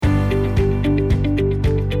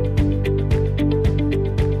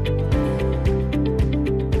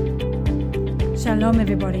Shalom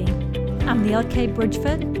everybody, I'm Liel K.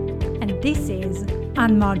 Bridgeford and this is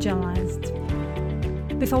Unmarginalized.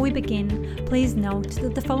 Before we begin, please note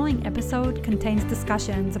that the following episode contains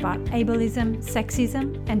discussions about ableism,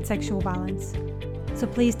 sexism and sexual violence. So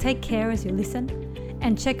please take care as you listen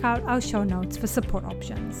and check out our show notes for support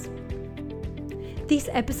options. This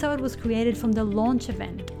episode was created from the launch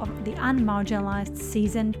event of the Unmarginalized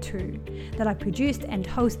Season 2 that I produced and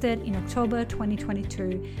hosted in October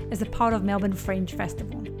 2022 as a part of Melbourne Fringe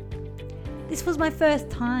Festival. This was my first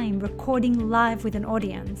time recording live with an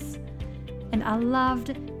audience, and I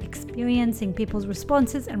loved experiencing people's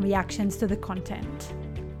responses and reactions to the content.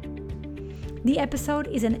 The episode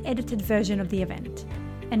is an edited version of the event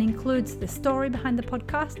and includes the story behind the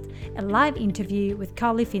podcast, a live interview with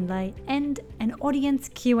Carly Finlay, and an audience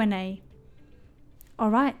Q&A. All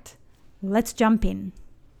right, let's jump in.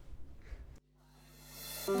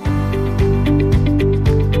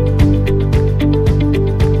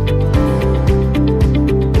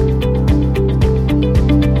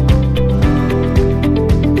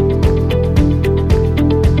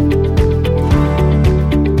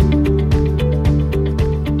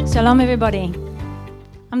 Shalom everybody.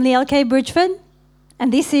 I'm Liel K. Bridgeford,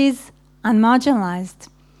 and this is Unmarginalized.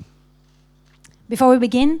 Before we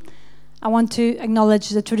begin, I want to acknowledge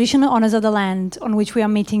the traditional owners of the land on which we are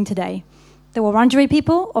meeting today, the Wurundjeri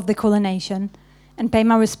people of the Kulin Nation, and pay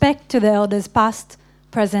my respect to the elders past,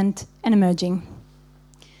 present, and emerging.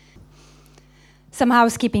 Some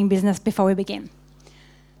housekeeping business before we begin.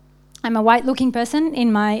 I'm a white-looking person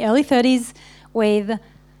in my early 30s with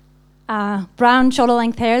brown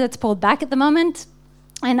shoulder-length hair that's pulled back at the moment,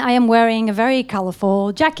 and I am wearing a very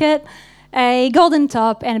colourful jacket, a golden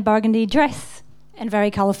top and a burgundy dress, and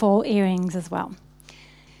very colourful earrings as well.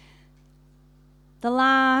 The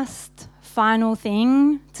last final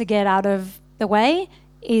thing to get out of the way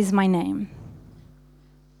is my name.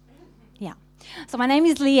 Yeah. So my name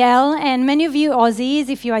is Liel, and many of you Aussies,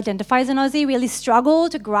 if you identify as an Aussie, really struggle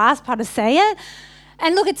to grasp how to say it.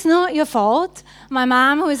 And look, it's not your fault. My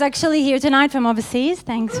mum, who is actually here tonight from overseas,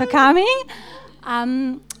 thanks for coming,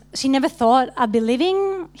 she never thought I'd be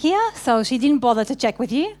living here, so she didn't bother to check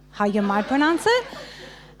with you how you might pronounce it.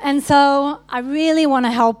 And so I really want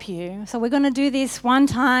to help you. So we're going to do this one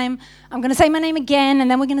time. I'm going to say my name again, and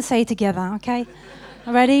then we're going to say it together, okay?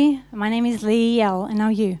 Ready? My name is Liel, and now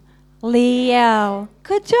you. Liel.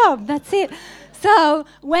 Good job, that's it. So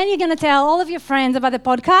when you're going to tell all of your friends about the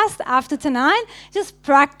podcast after tonight, just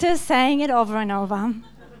practice saying it over and over.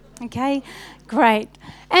 Okay? Great.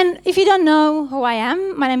 And if you don't know who I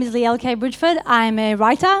am, my name is Liel K. Bridgeford. I'm a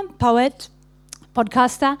writer, poet,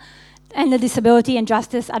 podcaster, and a disability and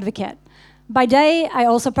justice advocate. By day, I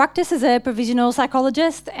also practice as a provisional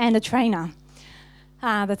psychologist and a trainer.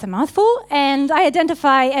 That's a mouthful. And I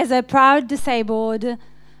identify as a proud disabled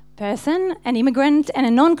person, an immigrant, and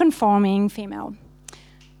a non-conforming female.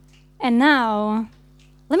 And now,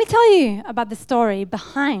 let me tell you about the story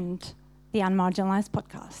behind the Unmarginalized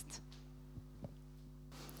podcast.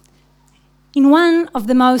 In one of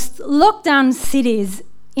the most locked down cities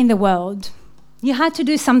in the world, you had to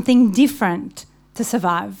do something different to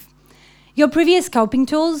survive. Your previous coping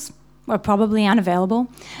tools were probably unavailable,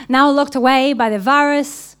 now locked away by the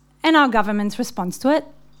virus and our government's response to it.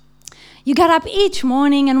 You got up each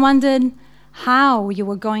morning and wondered how you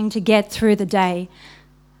were going to get through the day.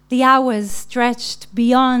 The hours stretched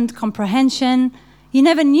beyond comprehension. You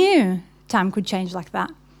never knew time could change like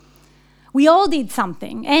that. We all did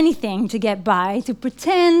something, anything to get by, to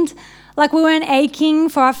pretend like we weren't aching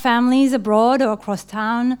for our families abroad or across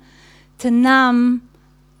town, to numb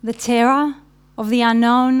the terror of the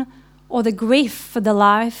unknown or the grief for the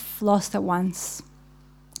life lost at once.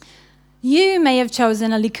 You may have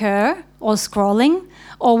chosen a liqueur or scrolling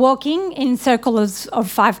or walking in circles of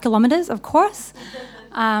 5 kilometers, of course.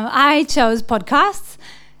 I chose podcasts.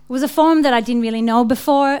 It was a form that I didn't really know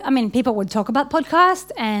before. I mean, people would talk about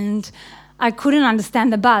podcasts and I couldn't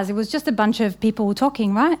understand the buzz. It was just a bunch of people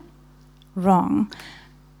talking, right? Wrong.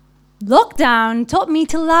 Lockdown taught me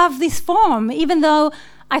to love this form, even though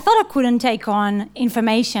I thought I couldn't take on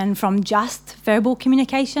information from just verbal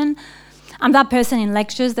communication. I'm that person in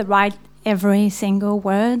lectures that write every single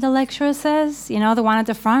word the lecturer says. You know, the one at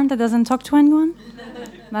the front that doesn't talk to anyone?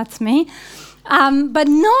 That's me. But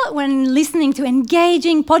not when listening to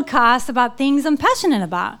engaging podcasts about things I'm passionate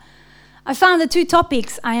about. I found the two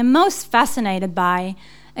topics I am most fascinated by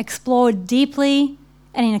explored deeply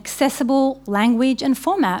and in accessible language and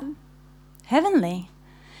format. Heavenly.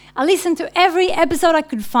 I listened to every episode I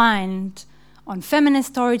could find on feminist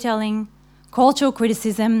storytelling, cultural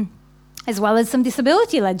criticism, as well as some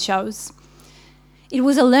disability-led shows. It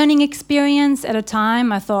was a learning experience at a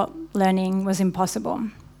time I thought learning was impossible.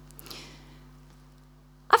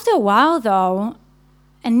 After a while, though,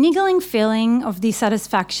 a niggling feeling of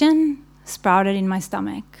dissatisfaction sprouted in my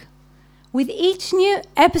stomach. With each new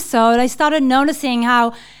episode, I started noticing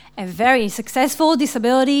how a very successful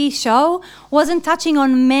disability show wasn't touching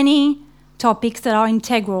on many topics that are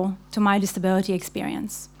integral to my disability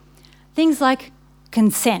experience. Things like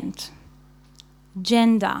consent,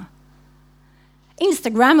 gender,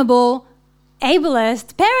 Instagrammable,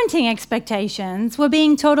 ableist parenting expectations were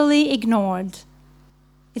being totally ignored.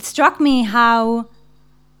 It struck me how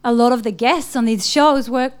a lot of the guests on these shows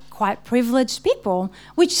were quite privileged people,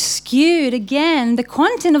 which skewed, again, the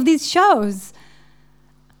content of these shows.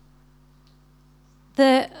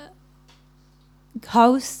 The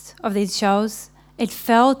hosts of these shows, it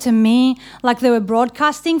felt to me like they were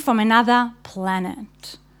broadcasting from another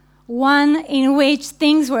planet. One in which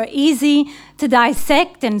things were easy to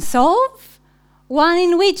dissect and solve, one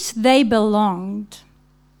in which they belonged.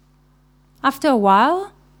 After a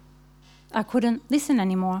while, I couldn't listen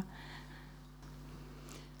anymore.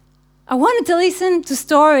 I wanted to listen to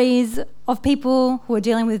stories of people who were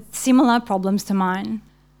dealing with similar problems to mine.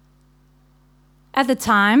 At the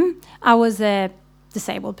time, I was a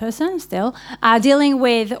disabled person still, dealing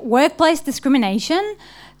with workplace discrimination,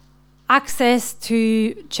 access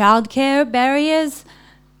to childcare barriers,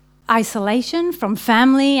 isolation from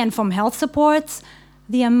family and from health supports,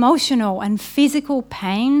 the emotional and physical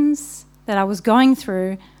pains that I was going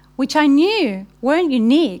through, which I knew weren't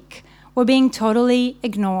unique, were being totally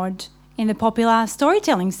ignored in the popular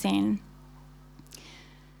storytelling scene.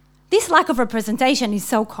 This lack of representation is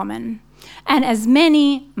so common, and as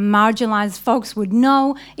many marginalized folks would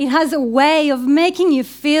know, it has a way of making you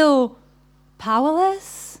feel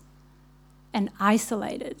powerless and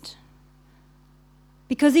isolated.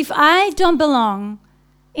 Because if I don't belong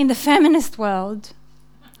in the feminist world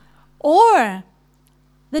or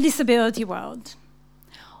the disability world,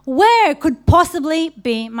 where could possibly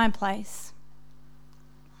be my place?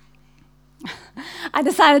 I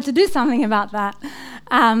decided to do something about that.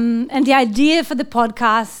 And the idea for the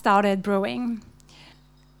podcast started brewing.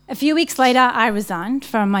 A few weeks later, I resigned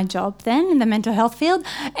from my job then in the mental health field.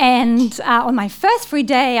 And on my first free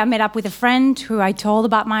day, I met up with a friend who I told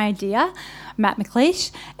about my idea, Matt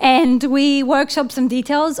McLeish, and we workshopped some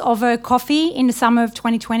details over coffee in the summer of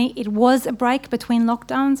 2020. It was a break between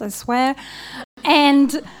lockdowns, I swear.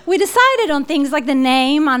 And we decided on things like the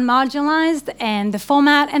name, Unmarginalized, and the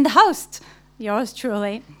format, and the host, yours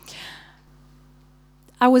truly.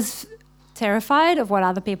 I was terrified of what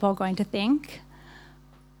other people are going to think,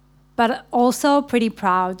 but also pretty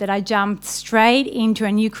proud that I jumped straight into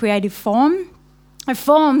a new creative form, a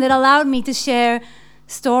form that allowed me to share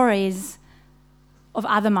stories of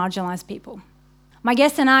other marginalized people. My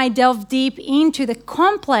guest and I delved deep into the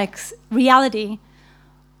complex reality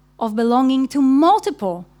of belonging to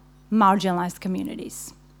multiple marginalized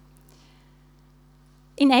communities.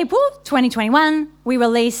 In April 2021, we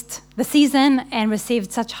released the season and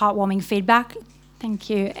received such heartwarming feedback. Thank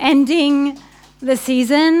you. Ending the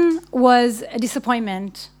season was a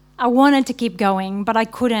disappointment. I wanted to keep going, but I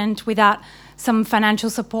couldn't without some financial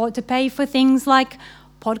support to pay for things like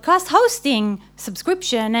podcast hosting,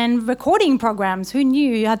 subscription, and recording programs. Who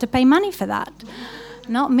knew you had to pay money for that?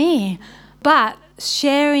 Not me. But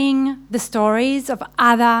sharing the stories of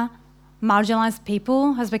other marginalized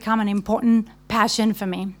people has become an important passion for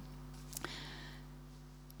me.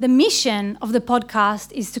 The mission of the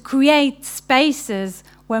podcast is to create spaces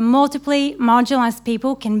where multiply marginalized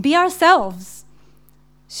people can be ourselves,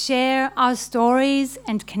 share our stories,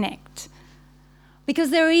 and connect.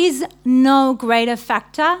 Because there is no greater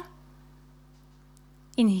factor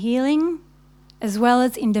in healing as well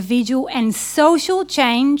as individual and social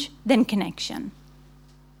change than connection.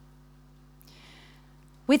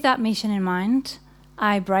 With that mission in mind,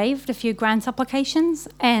 I braved a few grants applications,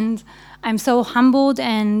 and I'm so humbled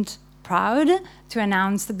and proud to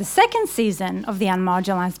announce that the second season of the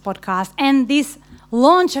Unmarginalized podcast and this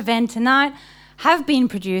launch event tonight have been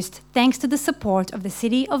produced thanks to the support of the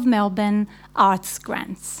City of Melbourne Arts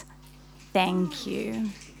Grants. Thank you.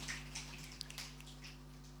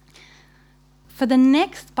 For the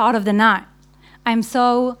next part of the night, I'm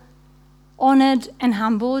so honoured and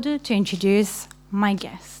humbled to introduce my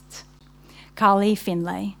guest, Carly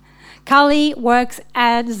Finlay. Carly works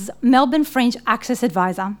as Melbourne Fringe Access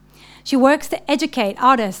Advisor. She works to educate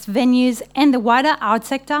artists, venues, and the wider art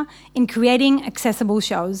sector in creating accessible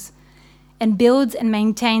shows, and builds and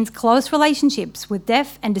maintains close relationships with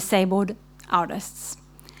deaf and disabled artists.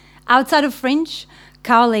 Outside of Fringe,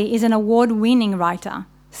 Carly is an award-winning writer,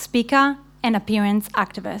 speaker, and appearance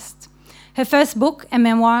activist. Her first book, a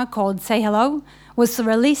memoir called Say Hello, was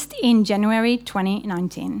released in January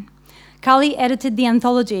 2019. Carly edited the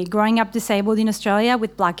anthology Growing Up Disabled in Australia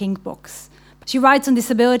with Black Ink Books. She writes on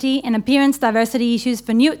disability and appearance diversity issues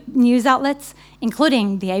for news outlets,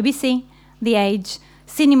 including the ABC, The Age,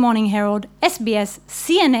 Sydney Morning Herald, SBS,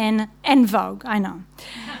 CNN, and Vogue. I know.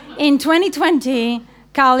 In 2020,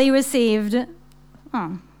 Carly received the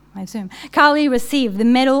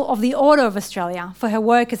Medal of the Order of Australia for her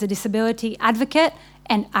work as a disability advocate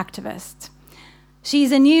and activist.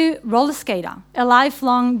 She's a new roller skater, a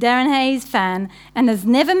lifelong Darren Hayes fan, and has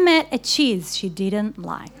never met a cheese she didn't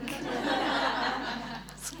like.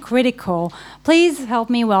 It's critical. Please help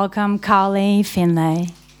me welcome Carly Finlay.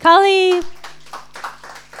 Carly!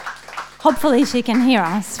 Hopefully she can hear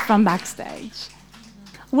us from backstage.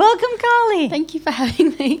 Welcome, Carly. Thank you for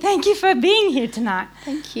having me. Thank you for being here tonight.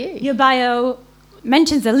 Thank you. Your bio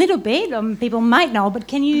mentions a little bit, people might know, but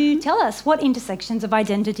can you tell us what intersections of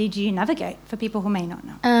identity do you navigate for people who may not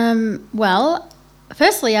know? Well,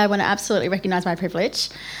 firstly, I want to absolutely recognise my privilege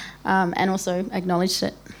and also acknowledge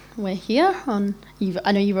that we're here on,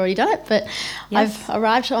 I know you've already done it, but yes. I've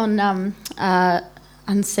arrived on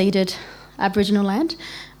unceded Aboriginal land.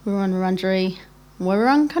 We're on Wurundjeri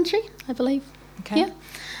Wurrung country, I believe, here,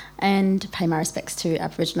 and pay my respects to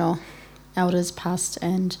Aboriginal elders past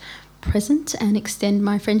and present, and extend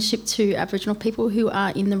my friendship to Aboriginal people who are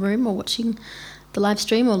in the room or watching the live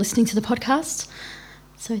stream or listening to the podcast.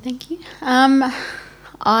 So thank you.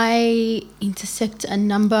 I intersect a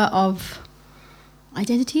number of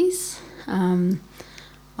identities. I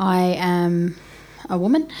am a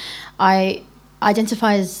woman. I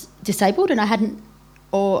identify as disabled, and I hadn't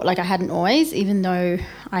always, even though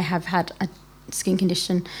I have had a skin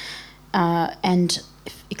condition and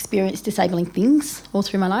experienced disabling things all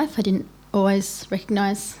through my life. I didn't always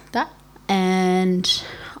recognise that. And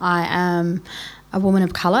I am a woman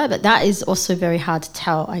of colour, but that is also very hard to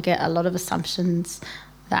tell. I get a lot of assumptions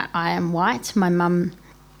that I am white. My mum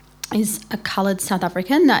is a coloured South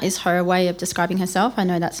African. That is her way of describing herself. I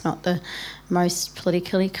know that's not the most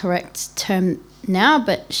politically correct term now,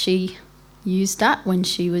 but she used that when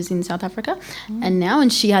she was in South Africa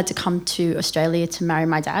and she had to come to Australia to marry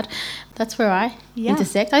my dad. That's where I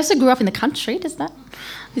intersect. I also grew up in the country. Is that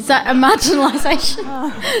a marginalisation?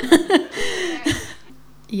 Oh.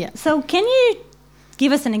 Yeah. So can you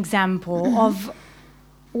give us an example of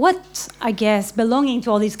what, I guess, belonging to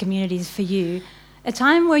all these communities for you, a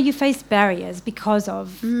time where you faced barriers because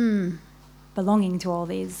of belonging to all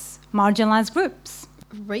these marginalised groups?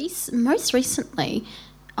 Most recently,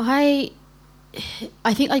 I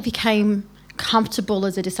think I became comfortable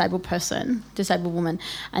as a disabled woman,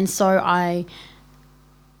 and so I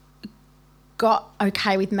got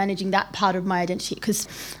okay with managing that part of my identity, because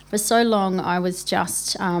for so long I was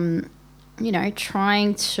just,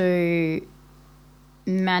 trying to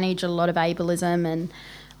manage a lot of ableism and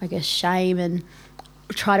I guess shame and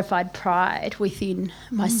try to find pride within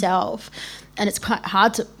myself. And it's quite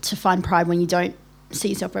hard to find pride when you don't see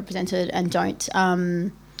yourself represented and don't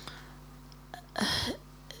aren't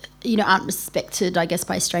respected, I guess,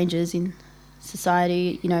 by strangers in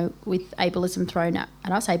society, with ableism thrown at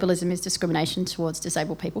us. Ableism is discrimination towards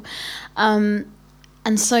disabled people. And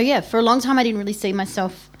so, for a long time I didn't really see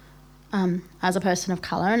myself as a person of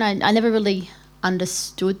colour, and I never really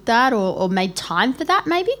understood that or made time for that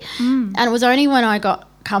maybe. And it was only when I got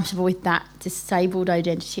comfortable with that disabled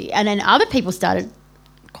identity, and then other people started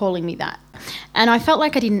calling me that. And I felt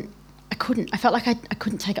like I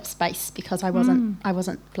couldn't take up space because I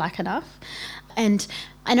wasn't black enough. And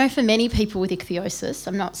I know for many people with ichthyosis,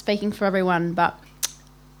 I'm not speaking for everyone, but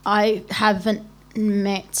I haven't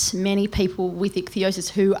met many people with ichthyosis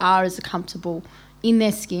who are as comfortable in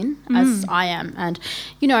their skin as I am. And,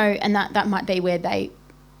 and that might be where they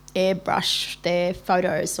airbrush their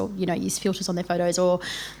photos or, use filters on their photos, or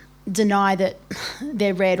deny that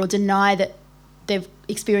they're red, or deny that they're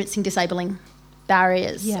experiencing disabling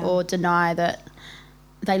barriers, or deny that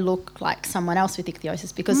they look like someone else with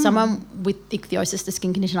ichthyosis, because someone with ichthyosis, the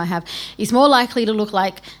skin condition I have, is more likely to look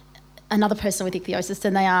like another person with ichthyosis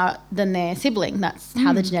than their sibling. That's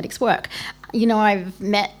how the genetics work. I've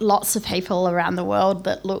met lots of people around the world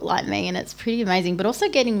that look like me, and it's pretty amazing, but also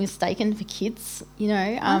getting mistaken for kids,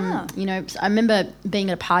 I remember being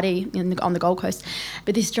at a party on the Gold Coast,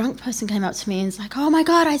 but this drunk person came up to me and was like, "Oh my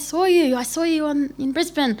God, I saw you in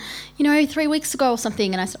Brisbane, 3 weeks ago or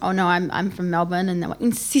something." And I said, "Oh no, I'm from Melbourne." And they were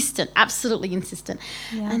absolutely insistent.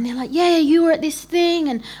 Yeah. And they're like, "Yeah, you were at this thing."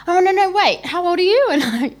 And, "Oh no, wait, how old are you?"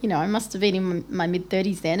 And I must have been in my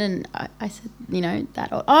mid-30s then. And I said,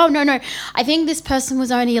 that old. "Oh no, I I think this person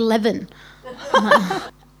was only 11.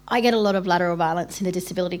 I get a lot of lateral violence in the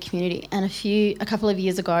disability community, and a couple of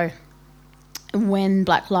years ago, when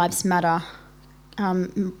Black Lives Matter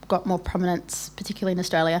got more prominence, particularly in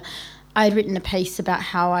Australia, I had written a piece about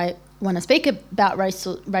how I want to speak about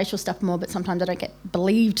racial stuff more, but sometimes I don't get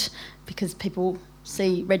believed because people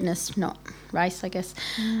see redness, not race, I guess.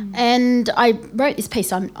 And I wrote this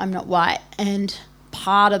piece, I'm not white, and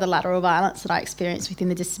part of the lateral violence that I experienced within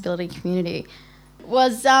the disability community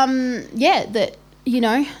was, that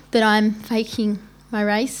I'm faking my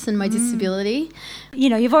race and my disability.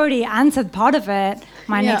 You've already answered part of it.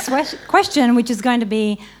 My next question, which is going to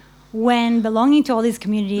be, when belonging to all these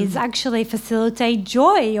communities actually facilitate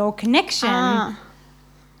joy or connection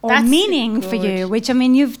or meaning for you, which,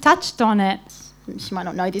 you've touched on it. She might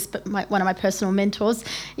not know this, but one of my personal mentors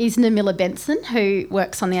is Namila Benson, who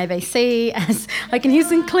works on the ABC, as I can hear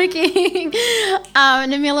some clicking.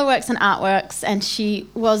 Namila works on Artworks, and she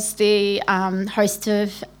was the host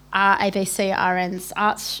of ABC RN's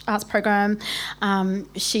arts program.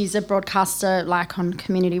 She's a broadcaster on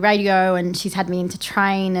community radio, and she's had me in to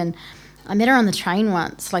train, and I met her on the train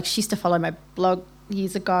once. She used to follow my blog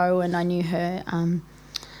years ago, and I knew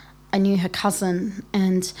her cousin,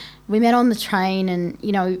 and we met on the train, and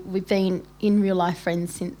we've been in real life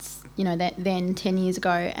friends since then 10 years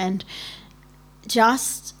ago, and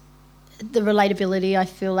just the relatability I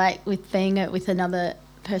feel like with being with another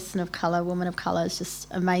person of colour, woman of colour, is just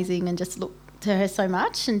amazing, and just look to her so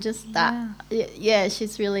much, and just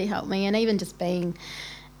she's really helped me, and even just being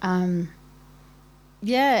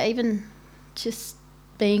even just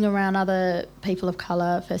being around other people of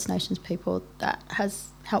colour, First Nations people, that has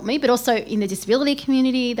helped me, but also in the disability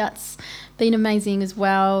community, that's been amazing as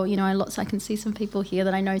well. I can see some people here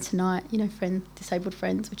that I know tonight, disabled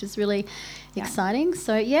friends, which is really exciting.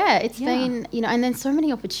 So it's been, and then so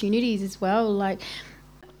many opportunities as well,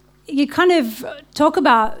 you kind of talk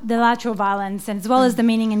about the lateral violence and as well as the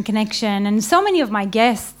meaning and connection, and so many of my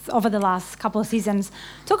guests over the last couple of seasons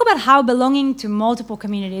talk about how belonging to multiple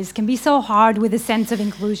communities can be so hard with a sense of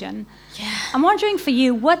inclusion. I'm wondering for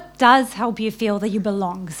you, what does help you feel that you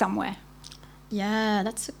belong somewhere?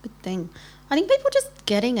 That's a good thing. I think people just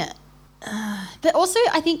getting it, but also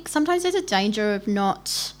I think sometimes there's a danger of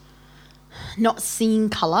not seeing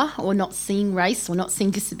colour or not seeing race or not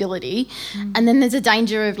seeing disability, and then there's a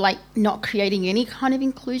danger of not creating any kind of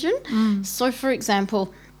inclusion. So for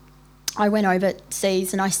example, I went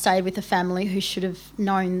overseas and I stayed with a family who should have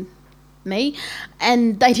known me,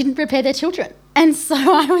 and they didn't prepare their children, and so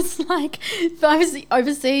I was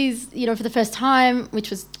overseas for the first time, which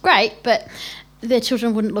was great, but their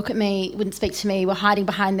children wouldn't look at me, wouldn't speak to me, were hiding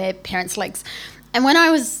behind their parents' legs. And when I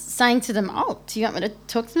was saying to them, do you want me to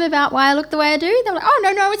talk to them about why I look the way I do? They were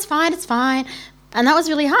like, no, it's fine. And that was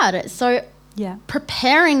really hard. So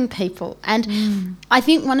preparing people. And I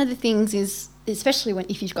think one of the things is, especially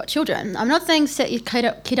if you've got children, I'm not saying set your kid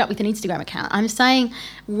up with an Instagram account. I'm saying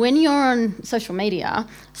when you're on social media,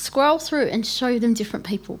 scroll through and show them different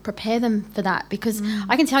people. Prepare them for that. Because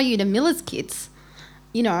I can tell you, the Miller's kids,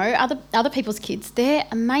 other people's kids, they're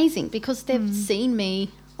amazing because they've seen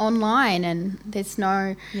me online, and there's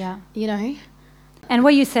no and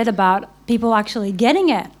what you said about people actually getting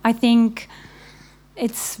it, I think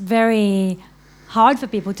it's very hard for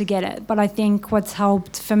people to get it, but I think what's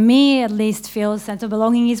helped for me at least feel a sense of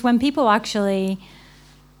belonging is when people actually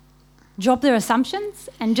drop their assumptions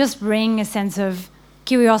and just bring a sense of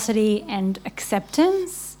curiosity and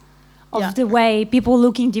acceptance of the way people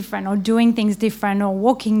looking different or doing things different or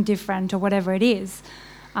walking different or whatever it is.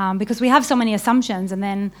 Because we have so many assumptions, and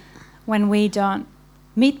then when we don't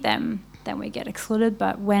meet them, then we get excluded.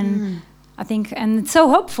 But when I think, and it's so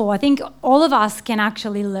hopeful, I think all of us can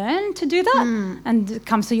actually learn to do that. And it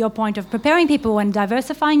comes to your point of preparing people and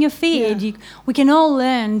diversifying your feed. We can all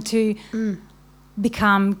learn to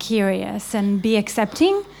become curious and be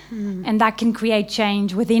accepting, and that can create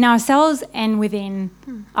change within ourselves and within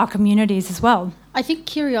our communities as well. I think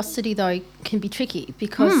curiosity, though, can be tricky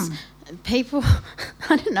because people,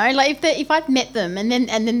 I don't know, if I've met them and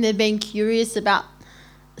then they're being curious about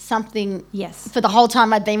something for the whole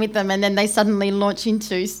time I've been with them, and then they suddenly launch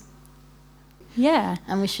into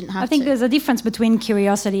and we shouldn't have to. I think there's a difference between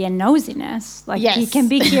curiosity and nosiness. You can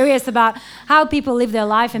be curious about how people live their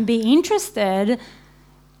life and be interested,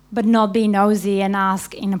 but not be nosy and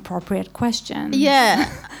ask inappropriate questions.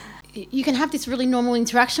 You can have this really normal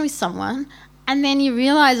interaction with someone, and then you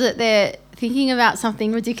realise that they're thinking about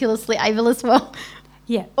something ridiculously ableist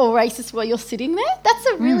or racist while you're sitting there. That's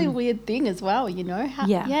a really weird thing as well,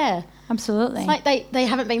 Absolutely. It's like they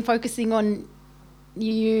haven't been focusing on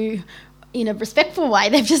you in a respectful way.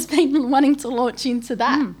 They've just been wanting to launch into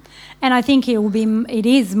that. And I think it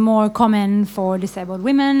is more common for disabled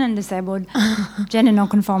women and disabled gender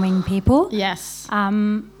non-conforming people. Yes.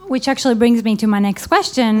 Which actually brings me to my next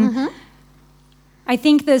question. I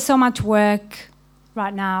think there's so much work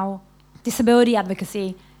right now, disability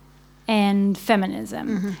advocacy and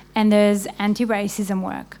feminism, and there's anti-racism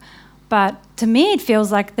work. But to me, it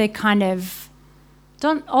feels like they kind of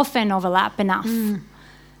don't often overlap enough.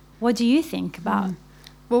 What do you think about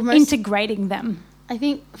integrating them? I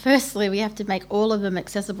think, firstly, we have to make all of them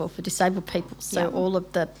accessible for disabled people. So all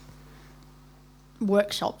of the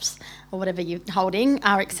workshops or whatever you're holding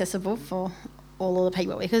are accessible for all of the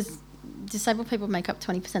people, because disabled people make up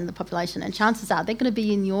 20% of the population, and chances are they're going to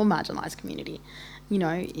be in your marginalised community. You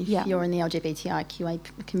know, if you're in the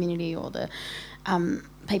LGBTIQA community or the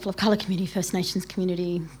people of colour community, First Nations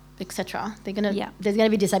community, etc. There's going to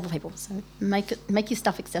be disabled people. So make your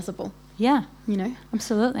stuff accessible. Yeah, you know,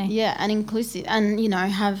 absolutely. Yeah, and inclusive, and you know,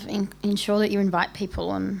 ensure that you invite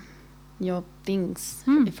people on your things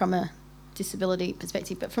from a disability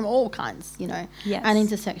perspective, but from all kinds, you know, and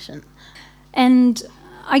intersection. And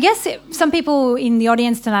I guess some people in the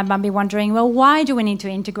audience tonight might be wondering, well, why do we need to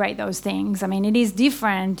integrate those things? I mean, it is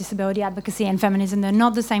different. Disability advocacy and feminism, they're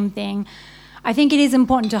not the same thing. I think it is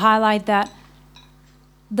important to highlight that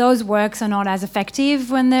those works are not as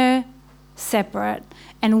effective when they're separate.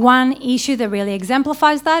 And one issue that really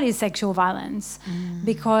exemplifies that is sexual violence,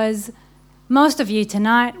 because most of you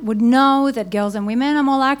tonight would know that girls and women are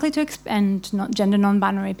more likely to, and not gender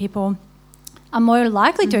non-binary people, are more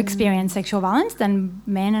likely to experience sexual violence than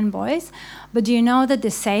men and boys. But do you know that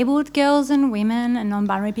disabled girls and women and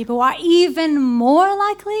non-binary people are even more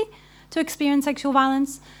likely to experience sexual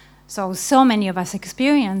violence? So many of us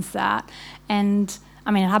experience that. And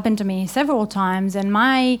I mean, it happened to me several times, and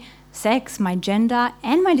my sex, my gender,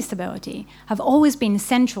 and my disability have always been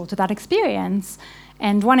central to that experience.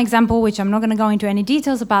 And one example, which I'm not going to go into any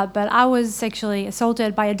details about, but I was sexually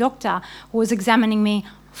assaulted by a doctor who was examining me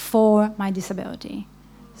for my disability.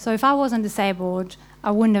 So if I wasn't disabled,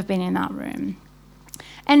 I wouldn't have been in that room.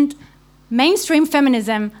 And mainstream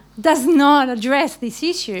feminism does not address this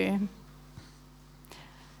issue.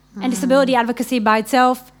 And disability advocacy by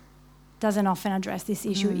itself doesn't often address this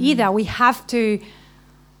issue either.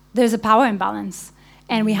 There's a power imbalance,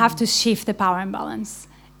 and we have to shift the power imbalance.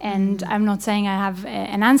 And I'm not saying I have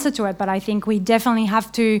an answer to it, but I think we definitely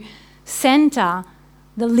have to center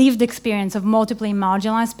the lived experience of multiply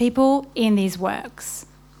marginalised people in these works.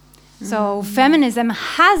 So feminism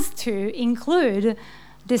has to include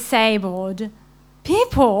disabled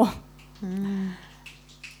people.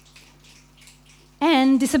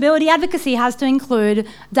 And disability advocacy has to include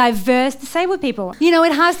diverse disabled people. You know,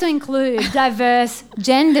 it has to include diverse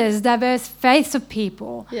genders, diverse faiths of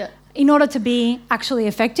people in order to be actually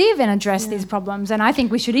effective and address these problems. And I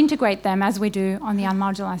think we should integrate them as we do on the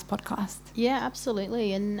Unmarginalised podcast. Yeah,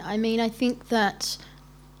 absolutely. And I mean, I think that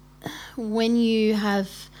when you have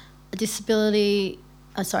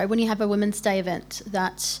when you have a Women's Day event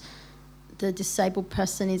that the disabled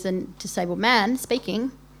person is a disabled man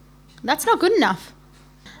speaking, that's not good enough.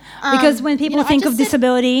 Because when people think of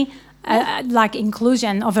disability, like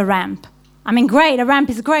inclusion of a ramp, I mean, great, a ramp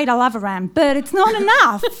is great, I love a ramp, but it's not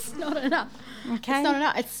enough. It's not enough. Okay. It's not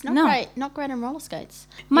enough. It's not great on roller skates.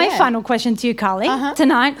 My final question to you, Carly,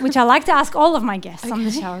 tonight, which I like to ask all of my guests on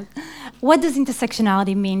the show. What does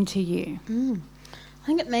intersectionality mean to you? I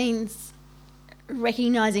think it means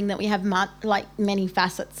recognising that we have many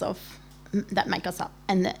facets of that make us up,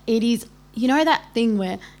 and that it is, you know, that thing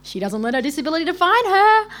where she doesn't let her disability define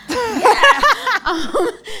her.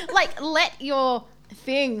 Let your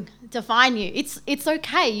thing define you. It's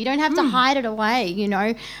okay. You don't have to hide it away, you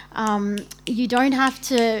know. You don't have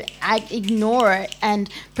to ignore it and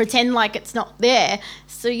pretend like it's not there.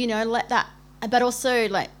 So, you know, let that, but also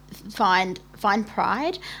find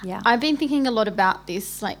pride. Yeah. I've been thinking a lot about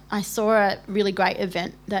this. Like, I saw a really great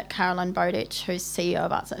event that Caroline Bowditch, who's CEO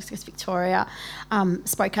of Arts Access Victoria,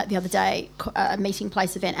 spoke at the other day, a meeting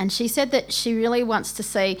place event, and she said that she really wants to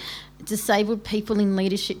see disabled people in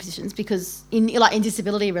leadership positions, because in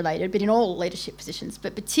disability related, but in all leadership positions,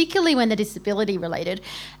 but particularly when they're disability related,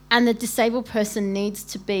 and the disabled person needs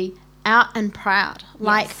to be out and proud. Yes.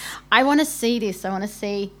 Like, I want to see this. I want to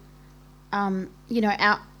see,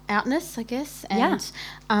 outness, I guess, and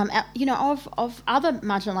of other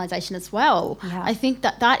marginalisation as well. Yeah. I think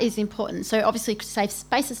that is important. So obviously safe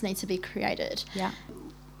spaces need to be created. Yeah.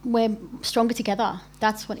 we're stronger together.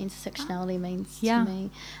 That's what intersectionality means to me.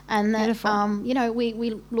 And that, you know, we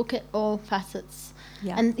look at all facets.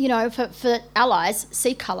 Yeah. And, you know, for allies,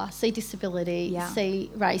 see colour, see disability, see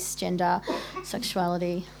race, gender,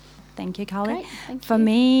 sexuality. Thank you, Carly. Great, thank For you.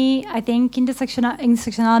 me, I think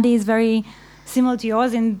intersectionality is very similar to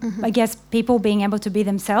yours in, I guess, people being able to be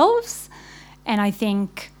themselves. And I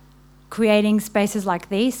think creating spaces like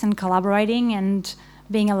this and collaborating and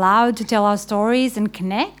being allowed to tell our stories and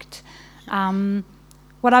connect.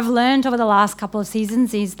 What I've learned over the last couple of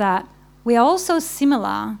seasons is that we are also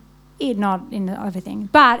similar, not in everything,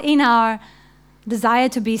 but in our desire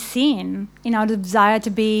to be seen, in our desire to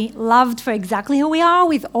be loved for exactly who we are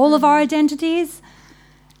with all of our identities.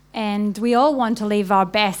 And we all want to live our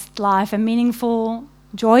best life, a meaningful,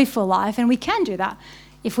 joyful life, and we can do that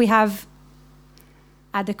if we have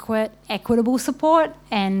adequate, equitable support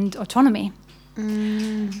and autonomy.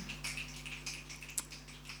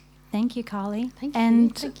 Thank you, Carly.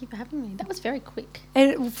 Thank you for having me. That was very quick.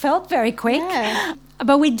 It felt very quick. Yeah.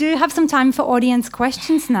 But we do have some time for audience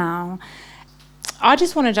questions now. I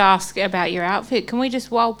just wanted to ask about your outfit. Can we just,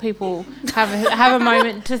 while people have a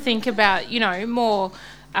moment to think about, you know, more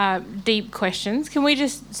deep questions, can we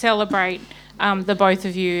just celebrate the both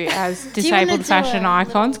of you as disabled fashion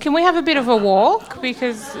icons? Can we have a bit of a walk?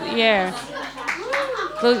 Because,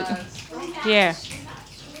 look,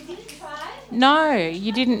 No,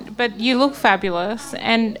 you didn't, but you look fabulous,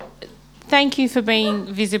 and thank you for being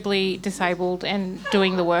visibly disabled and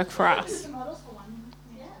doing the work for us.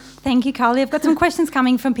 Thank you, Carly. I've got some questions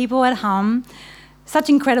coming from people at home. Such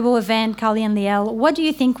incredible event, Carly and Liel. What do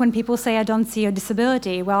you think when people say, I don't see your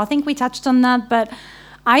disability? Well, I think we touched on that, but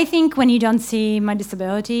I think when you don't see my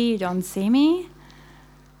disability, you don't see me.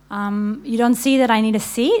 You don't see that I need a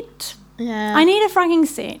seat. Yeah. I need a fucking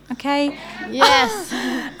seat, okay? Yes.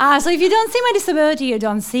 So if you don't see my disability, you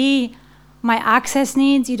don't see my access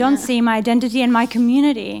needs, you don't see my identity and my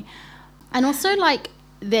community. And also, like,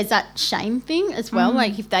 there's that shame thing as well.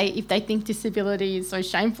 Like, if they think disability is so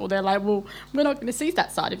shameful, they're like, well, we're not going to see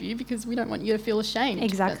that side of you because we don't want you to feel ashamed.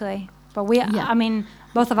 Exactly. But we, I mean,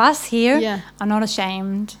 both of us here are not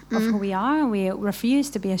ashamed of who we are. We refuse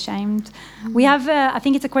to be ashamed. We have, I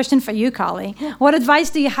think it's a question for you, Carly. Yeah. What advice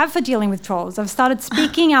do you have for dealing with trolls? I've started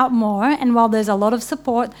speaking out more, and while there's a lot of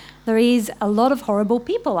support, there is a lot of horrible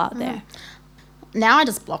people out there. Now I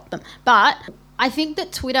just block them. But I think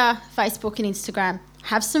that Twitter, Facebook and Instagram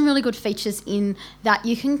have some really good features in that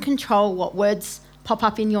you can control what words pop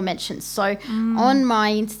up in your mentions. So on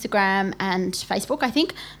my Instagram and Facebook, I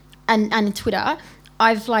think, and Twitter,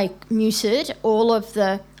 I've like muted all of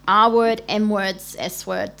the R word, M words, S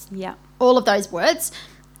words, all of those words.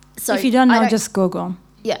 So if you don't know, just Google.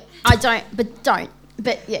 Yeah, I don't.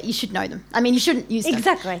 But yeah, you should know them. I mean, you shouldn't use them.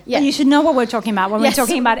 Exactly. Yeah. You should know what we're talking about when we're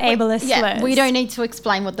talking about ableist slurs. We don't need to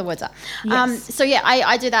explain what the words are. Yes. So yeah,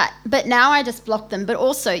 I do that. But now I just block them. But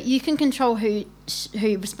also, you can control who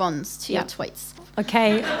responds to your tweets.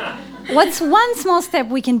 Okay. What's one small step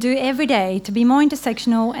we can do every day to be more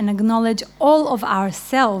intersectional and acknowledge all of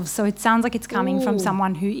ourselves? So it sounds like it's coming from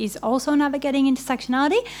someone who is also navigating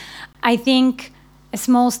intersectionality. I think a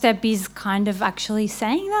small step is kind of actually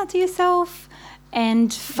saying that to yourself.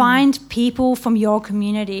 And find people from your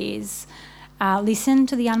communities. Listen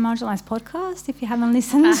to the Unmarginalized podcast if you haven't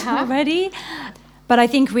listened already. But I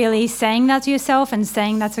think really saying that to yourself and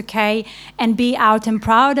saying that's okay and be out and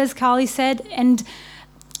proud, as Carly said. And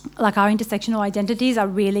like our intersectional identities are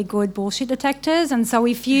really good bullshit detectors. And so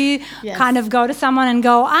if you kind of go to someone and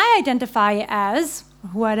go, I identify as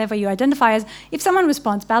whatever you identify as, if someone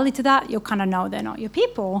responds badly to that, you'll kind of know they're not your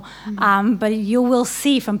people. But you will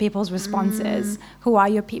see from people's responses who are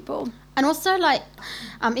your people. And also, like,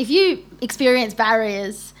 if you experience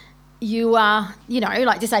barriers, you are,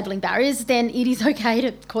 like disabling barriers, then it is okay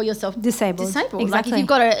to call yourself disabled. Exactly. Like if you've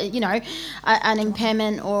got an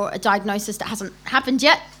impairment or a diagnosis that hasn't happened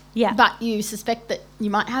yet, but you suspect that you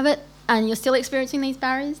might have it, and you're still experiencing these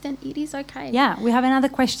barriers, then it is okay. Yeah, we have another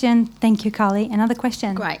question. Thank you, Carly. Another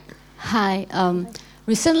question. Great. Hi.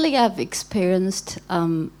 Recently I've experienced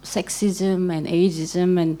sexism and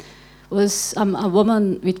ageism, and was a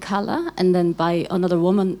woman with color and then by another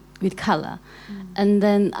woman with color. And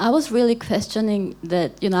then I was really questioning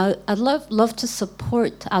that, I'd love to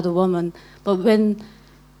support other women, but when,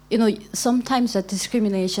 sometimes that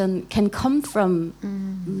discrimination can come from,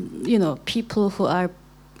 people who are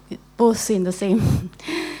both in the same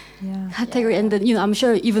category, and then I'm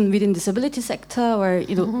sure even within disability sector or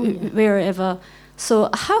wherever. So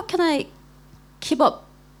how can I keep up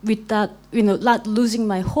with that? Not losing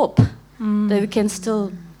my hope that we can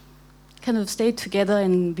still kind of stay together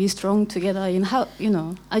and be strong together. And how,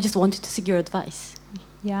 I just wanted to seek your advice.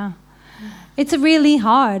 Yeah. It's really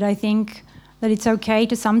hard. I think that it's okay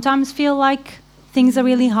to sometimes feel like things are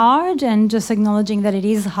really hard, and just acknowledging that it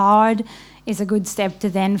is hard is a good step to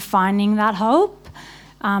then finding that hope.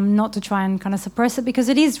 Not to try and kind of suppress it, because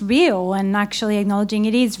it is real, and actually acknowledging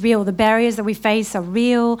it is real. The barriers that we face are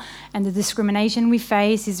real, and the discrimination we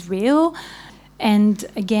face is real. And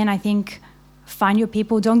again, I think find your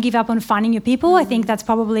people. Don't give up on finding your people. I think that's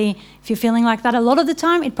probably, if you're feeling like that a lot of the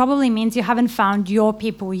time, it probably means you haven't found your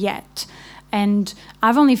people yet. And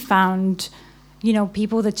I've only found,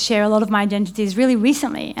 people that share a lot of my identities really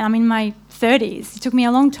recently. And I'm in my 30s. It took me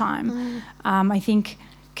a long time. I think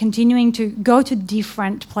continuing to go to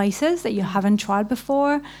different places that you haven't tried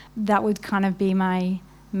before, that would kind of be my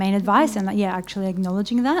main advice. And actually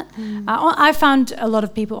acknowledging that. I found a lot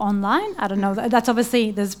of people online. I don't know, that's obviously,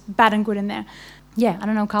 there's bad and good in there. I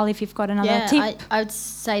don't know, Carly, if you've got another tip. I would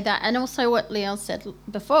say that, and also what Liel said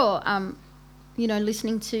before,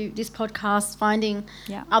 listening to this podcast, finding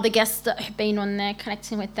other guests that have been on there,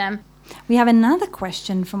 connecting with them. We have another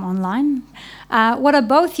question from online. What are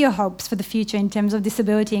both your hopes for the future in terms of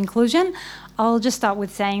disability inclusion? I'll just start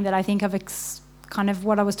with saying that I think of kind of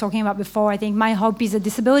what I was talking about before. I think my hope is that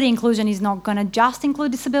disability inclusion is not going to just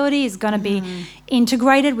include disability. It's going to be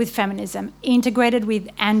integrated with feminism, integrated with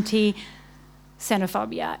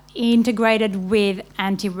anti-xenophobia, integrated with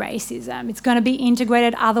anti-racism. It's going to be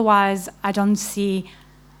integrated. Otherwise, I don't see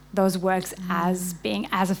those works as being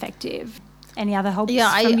as effective. Any other hopes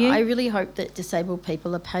from you? I really hope that disabled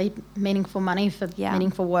people are paid meaningful money for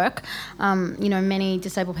meaningful work. Many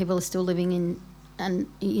disabled people are still living in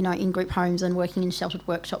group homes and working in sheltered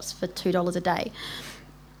workshops for $2 a day.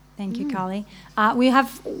 Thank you, Carly. We have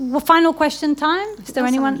final question time. Is there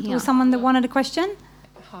someone that wanted a question?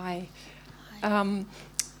 Hi. I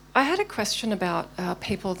had a question about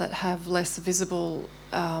people that have less visible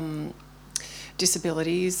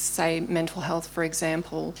disabilities, say mental health, for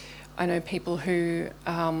example. I know people who,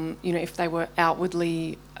 if they were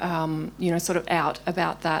outwardly, sort of out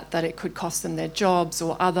about that it could cost them their jobs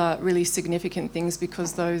or other really significant things,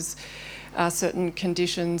 because those certain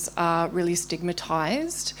conditions are really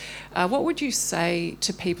stigmatised. What would you say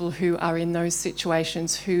to people who are in those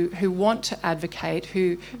situations, who want to advocate,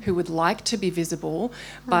 who would like to be visible,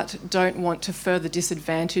 but don't want to further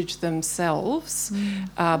disadvantage themselves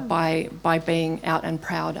by being out and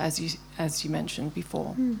proud, as you mentioned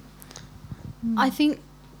before? I think,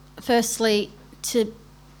 firstly, to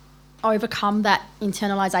overcome that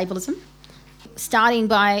internalised ableism, starting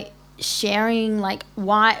by sharing,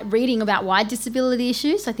 reading about wide disability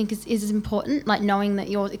issues, I think is important, knowing that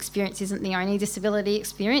your experience isn't the only disability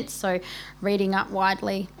experience, so reading up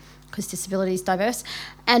widely, because disability is diverse,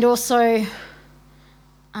 and also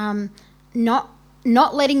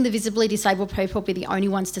not letting the visibly disabled people be the only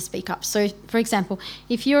ones to speak up. So, for example,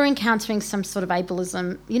 if you're encountering some sort of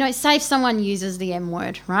ableism, say if someone uses the M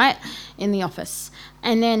word, right, in the office,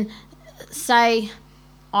 and then say,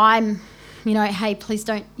 hey, please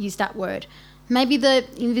don't use that word. Maybe the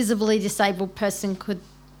invisibly disabled person could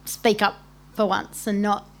speak up for once and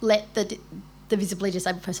not let the visibly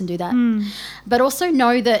disabled person do that. But also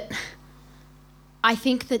know that I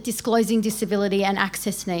think that disclosing disability and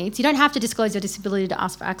access needs, you don't have to disclose your disability to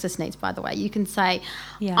ask for access needs, by the way. You can say,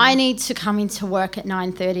 I need to come into work at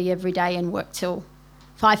 9:30 every day and work till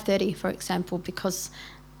 5:30, for example, because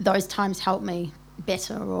those times help me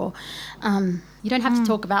better, or you don't have to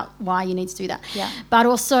talk about why you need to do that. But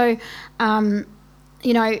also,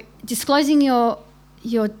 disclosing your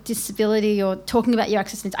disability or talking about your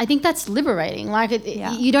access needs, I think that's liberating.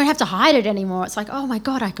 You don't have to hide it anymore. It's like, oh my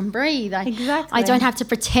God, I can breathe. Exactly. I don't have to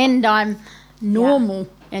pretend I'm normal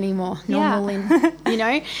anymore.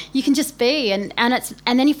 You can just be, and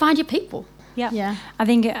then you find your people. Yeah. I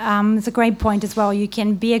think it's a great point as well. You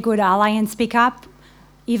can be a good ally and speak up,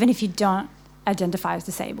 even if you don't identify as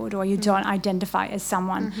disabled, or you don't identify as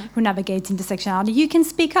someone who navigates intersectionality. You can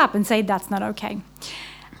speak up and say that's not okay.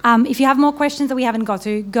 If you have more questions that we haven't got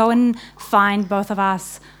to, go and find both of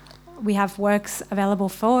us. We have works available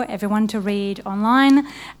for everyone to read online.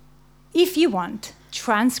 If you want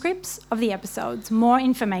transcripts of the episodes, more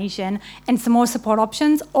information, and some more support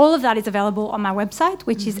options, all of that is available on my website,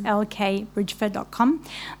 which is lkbridgeford.com.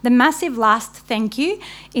 The massive last thank you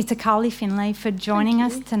is to Carly Finlay for joining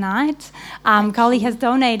us tonight. Carly has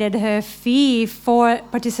donated her fee for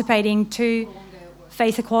participating to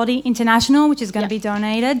Face Equality International, which is going to be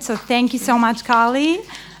donated. So thank you so much, Carly.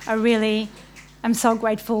 I'm so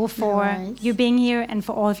grateful for you being here and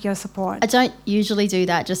for all of your support. I don't usually do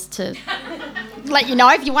that, just to let you know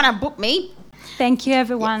if you want to book me. Thank you,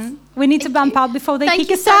 everyone. We need to bump out before they Thank kick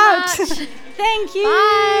you us so out. much. Thank you.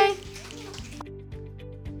 Bye.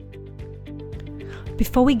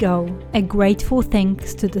 Before we go, a grateful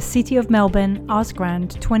thanks to the City of Melbourne Arts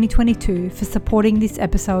Grant 2022 for supporting this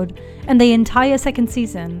episode and the entire second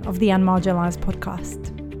season of the Unmarginalised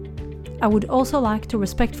podcast. I would also like to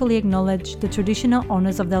respectfully acknowledge the traditional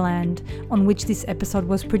owners of the land on which this episode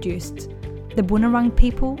was produced, the Boonwurrung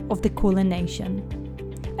people of the Kulin Nation,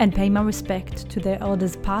 and pay my respect to their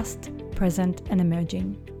elders past, present and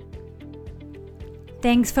emerging.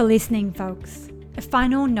 Thanks for listening, folks. A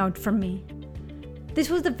final note from me. This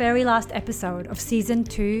was the very last episode of Season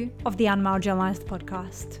 2 of the Unmarginalised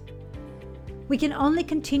podcast. We can only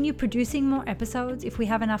continue producing more episodes if we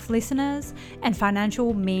have enough listeners and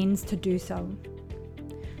financial means to do so.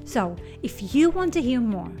 So, if you want to hear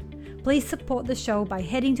more, please support the show by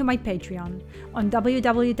heading to my Patreon on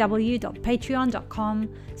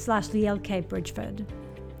www.patreon.com/LeelKBridgeford.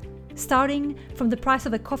 Starting from the price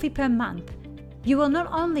of a coffee per month, you will not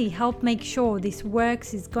only help make sure this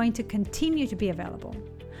works is going to continue to be available,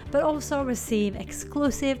 but also receive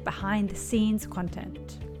exclusive behind-the-scenes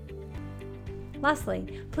content.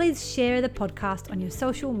 Lastly, please share the podcast on your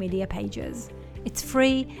social media pages. It's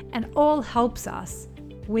free and all helps us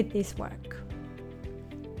with this work.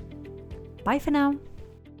 Bye for now.